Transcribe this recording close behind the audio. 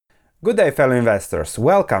Good day, fellow investors.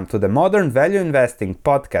 Welcome to the Modern Value Investing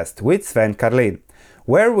podcast with Sven Karlin,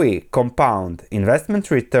 where we compound investment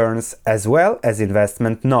returns as well as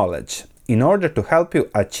investment knowledge in order to help you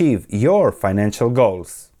achieve your financial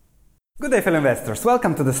goals. Good day, fellow investors.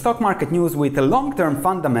 Welcome to the stock market news with a long-term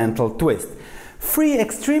fundamental twist. Three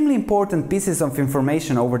extremely important pieces of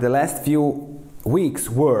information over the last few weeks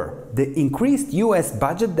were the increased US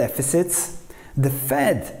budget deficits, the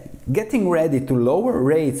Fed getting ready to lower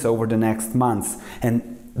rates over the next months and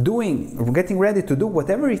getting ready to do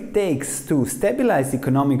whatever it takes to stabilize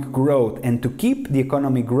economic growth and to keep the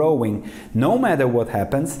economy growing no matter what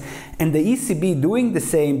happens, and the ECB doing the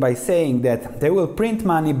same by saying that they will print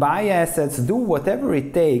money, buy assets, do whatever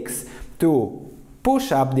it takes to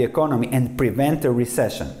push up the economy and prevent a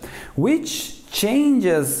recession, which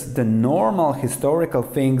changes the normal historical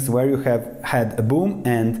things where you have had a boom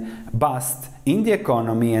and bust in the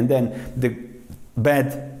economy, and then the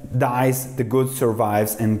bad dies, the good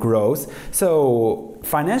survives and grows. So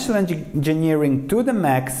financial engineering to the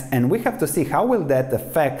max, and we have to see how will that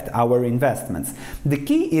affect our investments. The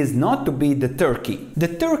key is not to be the turkey.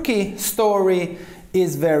 The turkey story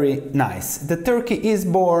is very nice. The turkey is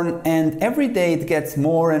born and every day it gets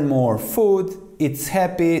more and more food. It's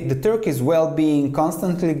happy, the turkey's well-being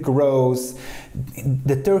constantly grows.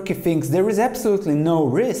 The turkey thinks there is absolutely no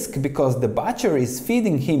risk because the butcher is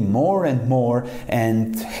feeding him more and more,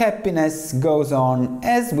 and happiness goes on,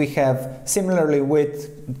 as we have similarly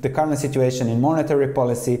with the current situation in monetary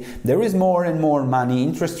policy. There is more and more money,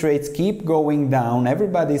 interest rates keep going down,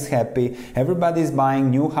 everybody's happy, everybody's buying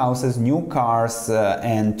new houses, new cars,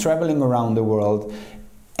 and traveling around the world.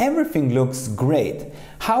 Everything looks great.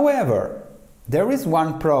 However, there is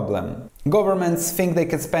one problem. Governments think they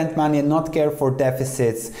can spend money and not care for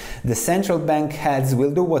deficits. The central bank heads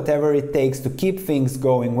will do whatever it takes to keep things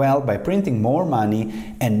going well by printing more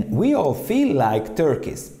money, and we all feel like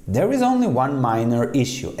turkeys. There is only one minor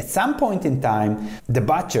issue. At some point in time, the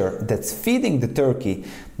butcher that's feeding the turkey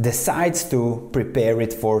decides to prepare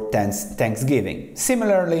it for Thanksgiving.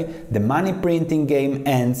 Similarly, the money printing game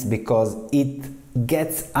ends because it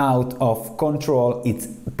gets out of control,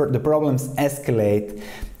 the problems escalate,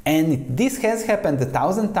 and this has happened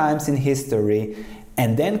 1,000 times in history,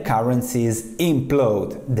 and then currencies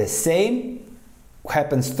implode. The same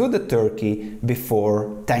happens to the turkey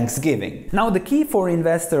before Thanksgiving. Now the key for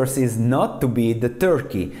investors is not to be the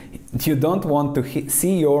turkey. You don't want to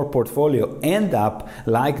see your portfolio end up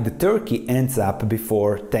like the turkey ends up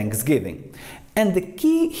before Thanksgiving. And the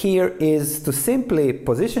key here is to simply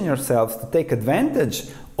position yourselves to take advantage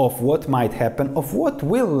of what might happen, of what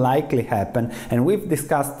will likely happen. And we've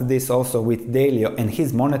discussed this also with Delio and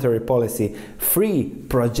his monetary policy free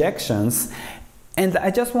projections. And I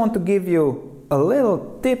just want to give you a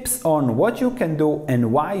little tips on what you can do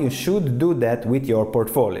and why you should do that with your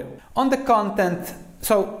portfolio. On the content,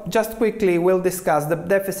 so just quickly, we'll discuss the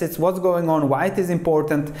deficits, what's going on, why it is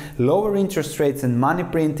important, lower interest rates and money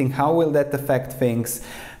printing, how will that affect things,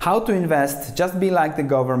 how to invest, just be like the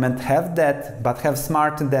government, have debt, but have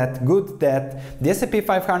smart debt, good debt. The S&P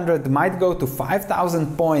 500 might go to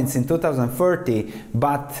 5,000 points in 2030,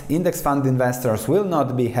 but index fund investors will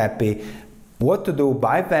not be happy. What to do,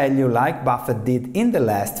 buy value like Buffett did in the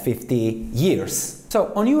last 50 years.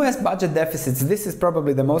 So on US budget deficits, this is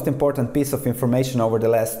probably the most important piece of information over the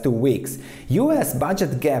last 2 weeks. US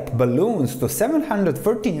budget gap balloons to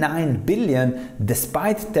 $739 billion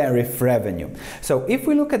despite tariff revenue. So if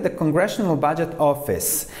we look at the Congressional Budget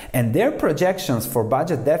Office and their projections for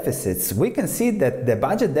budget deficits, we can see that the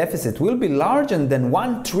budget deficit will be larger than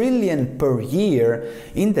 $1 trillion per year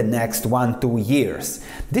in the next 1-2 years.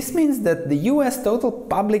 This means that the US total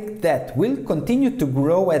public debt will continue to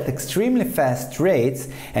grow at extremely fast rates.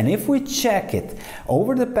 And if we check it,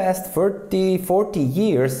 over the past 40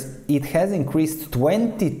 years, it has increased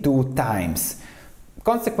 22 times.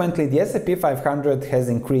 Consequently, the S&P 500 has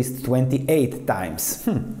increased 28 times.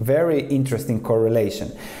 Very interesting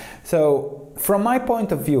correlation. So, from my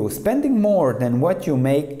point of view, spending more than what you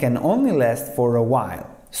make can only last for a while.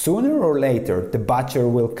 Sooner or later, the butcher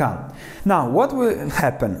will come. Now, what will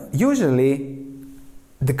happen? Usually,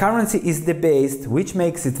 the currency is debased, which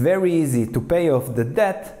makes it very easy to pay off the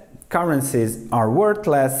debt. Currencies are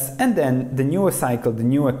worthless, and then the new cycle, the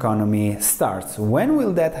new economy starts. When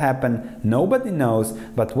will that happen? Nobody knows,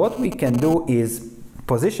 but what we can do is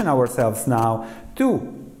position ourselves now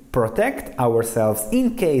to protect ourselves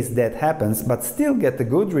in case that happens, but still get a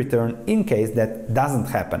good return in case that doesn't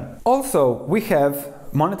happen. Also, we have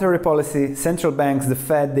monetary policy, central banks, the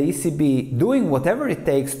Fed, the ECB, doing whatever it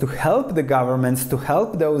takes to help the governments, to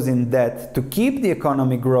help those in debt, to keep the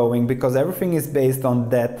economy growing, because everything is based on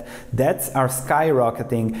debt. Debts are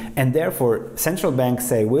skyrocketing, and therefore central banks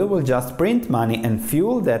say we will just print money and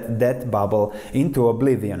fuel that debt bubble into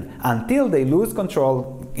oblivion until they lose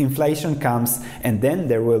control, inflation comes, and then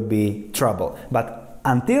there will be trouble. But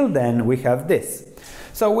until then, we have this.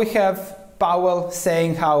 So we have Powell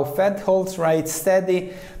saying how Fed holds rates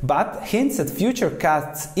steady, but hints at future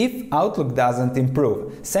cuts if outlook doesn't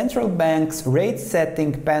improve. Central bank's rate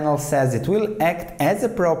setting panel says it will act as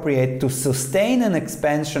appropriate to sustain an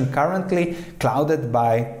expansion currently clouded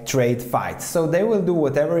by trade fights. So they will do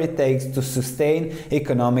whatever it takes to sustain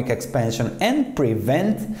economic expansion and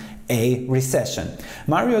prevent a recession.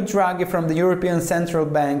 Mario Draghi from the European Central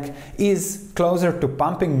Bank is closer to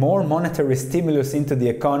pumping more monetary stimulus into the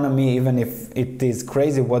economy, even if it is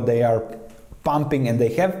crazy what they are pumping and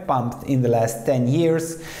they have pumped in the last 10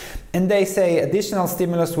 years. And they say additional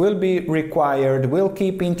stimulus will be required, will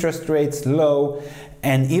keep interest rates low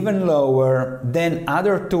and even lower. Then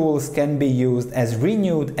other tools can be used as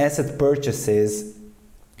renewed asset purchases,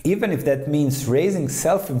 even if that means raising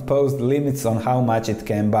self-imposed limits on how much it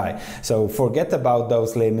can buy. So forget about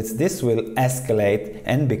those limits, this will escalate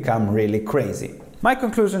and become really crazy. My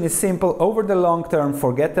conclusion is simple: over the long term,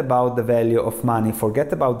 forget about the value of money,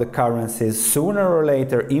 forget about the currencies. Sooner or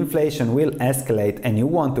later, inflation will escalate and you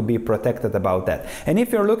want to be protected about that. And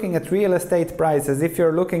if you're looking at real estate prices, if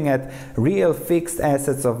you're looking at real fixed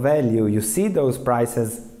assets of value, you see those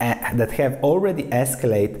prices that have already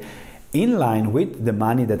escalated in line with the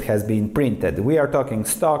money that has been printed. We are talking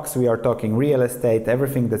stocks, we are talking real estate,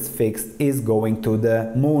 everything that's fixed is going to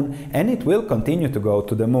the moon, and it will continue to go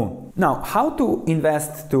to the moon. Now, how to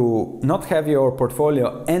invest to not have your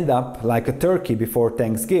portfolio end up like a turkey before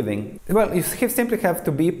Thanksgiving? Well, you simply have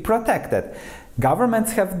to be protected.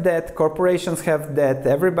 Governments have debt, corporations have debt,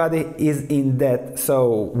 everybody is in debt.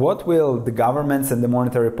 So what will the governments and the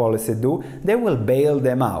monetary policy do? They will bail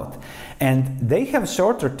them out. And they have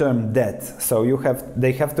shorter term debt, so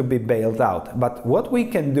they have to be bailed out. But what we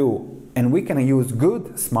can do, and we can use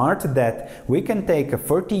good, smart debt, we can take a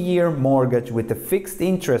 30-year mortgage with a fixed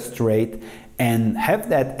interest rate and have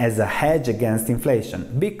that as a hedge against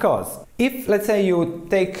inflation. Because if, let's say, you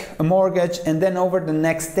take a mortgage and then over the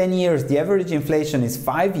next 10 years the average inflation is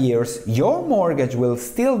 5 years, your mortgage will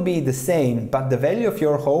still be the same, but the value of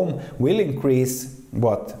your home will increase,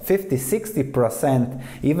 50-60%,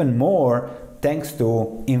 even more, thanks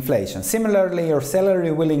to inflation. Similarly, your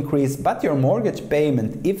salary will increase, but your mortgage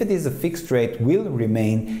payment, if it is a fixed rate, will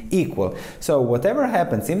remain equal. So whatever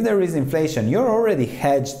happens, if there is inflation, you're already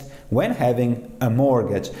hedged when having a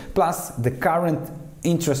mortgage. Plus, the current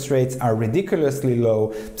interest rates are ridiculously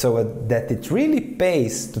low, so that it really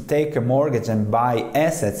pays to take a mortgage and buy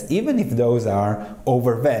assets, even if those are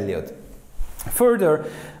overvalued. Further,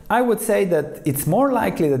 I would say that it's more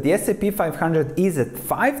likely that the S&P 500 is at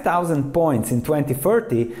 5,000 points in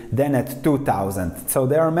 2030 than at 2,000. So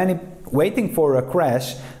there are many waiting for a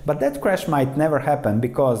crash, but that crash might never happen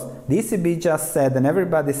because the ECB just said, and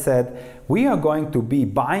everybody said, we are going to be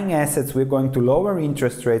buying assets, we're going to lower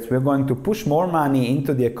interest rates, we're going to push more money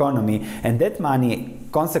into the economy, and that money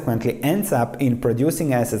consequently ends up in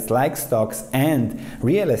producing assets like stocks and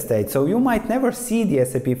real estate. So you might never see the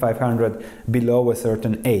S&P 500 below a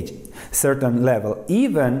certain level,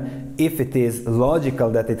 even if it is logical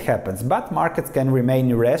that it happens. But markets can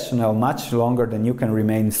remain irrational much longer than you can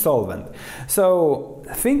remain solvent. So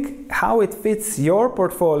think how it fits your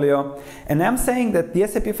portfolio. And I'm saying that the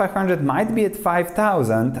S&P 500 might be at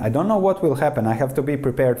 5,000. I don't know what will happen. I have to be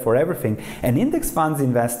prepared for everything. And index funds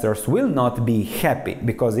investors will not be happy,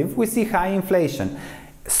 because if we see high inflation,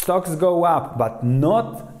 stocks go up, but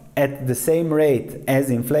not at the same rate as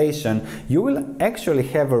inflation, you will actually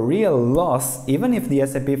have a real loss even if the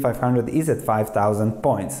S&P 500 is at 5,000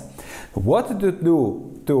 points. What to do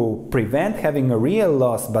to prevent having a real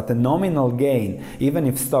loss but a nominal gain, even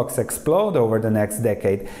if stocks explode over the next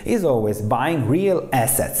decade, is always buying real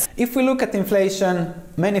assets. If we look at inflation,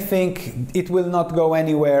 many think it will not go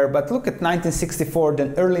anywhere, but look at 1964,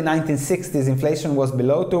 the early 1960s, inflation was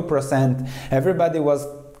below 2%, everybody was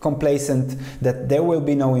complacent that there will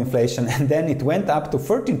be no inflation, and then it went up to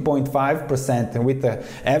 13.5% and with an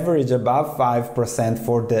average above 5%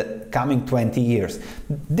 for the coming 20 years.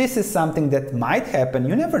 This is something that might happen.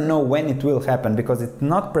 You never know when it will happen because it's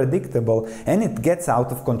not predictable and it gets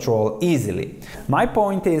out of control easily. My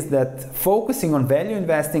point is that focusing on value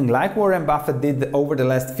investing like Warren Buffett did over the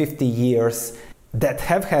last 50 years that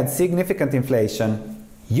have had significant inflation,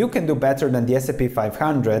 you can do better than the S&P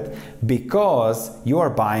 500 because you are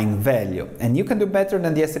buying value. And you can do better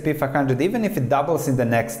than the S&P 500 even if it doubles in the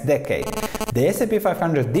next decade. The S&P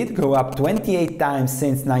 500 did go up 28 times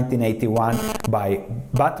since 1981,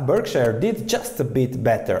 but Berkshire did just a bit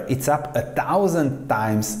better. It's up 1,000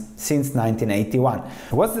 times since 1981.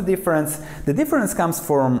 What's the difference? The difference comes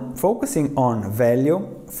from focusing on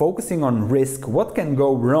value, focusing on risk, what can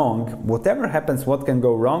go wrong, whatever happens, what can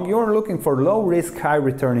go wrong. You're looking for low risk, high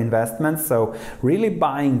return investments, so really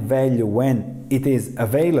buying value when it is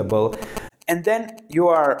available. And then you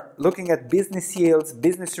are looking at business yields,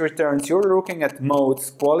 business returns, you're looking at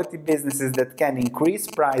moats, quality businesses that can increase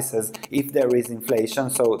prices if there is inflation,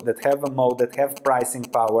 so that have a moat, that have pricing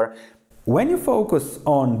power. When you focus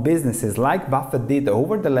on businesses like Buffett did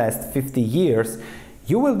over the last 50 years,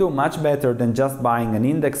 you will do much better than just buying an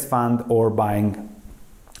index fund or buying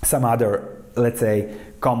some other, let's say,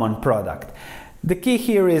 common product. The key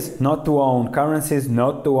here is not to own currencies,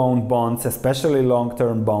 not to own bonds, especially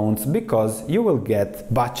long-term bonds, because you will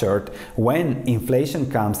get butchered when inflation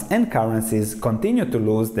comes and currencies continue to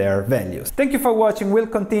lose their values. Thank you for watching. We'll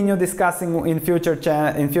continue discussing in future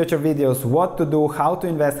videos what to do, how to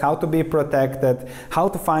invest, how to be protected, how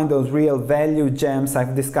to find those real value gems.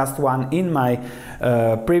 I've discussed one in my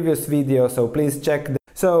previous video, so please check them.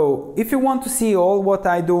 So if you want to see all what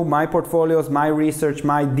I do, my portfolios, my research,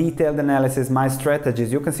 my detailed analysis, my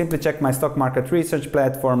strategies, you can simply check my stock market research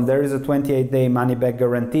platform. There is a 28-day money-back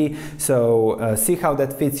guarantee, so see how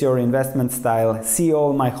that fits your investment style, see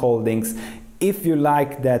all my holdings. If you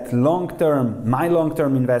like that my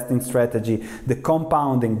long-term investing strategy, the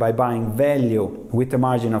compounding by buying value with a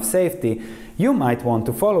margin of safety, you might want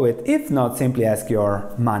to follow it. If not, simply ask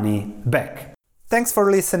your money back. Thanks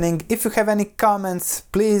for listening. If you have any comments,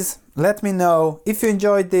 please let me know. If you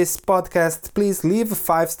enjoyed this podcast, please leave a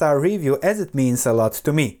 5-star review as it means a lot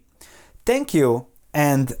to me. Thank you,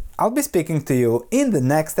 and I'll be speaking to you in the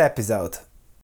next episode.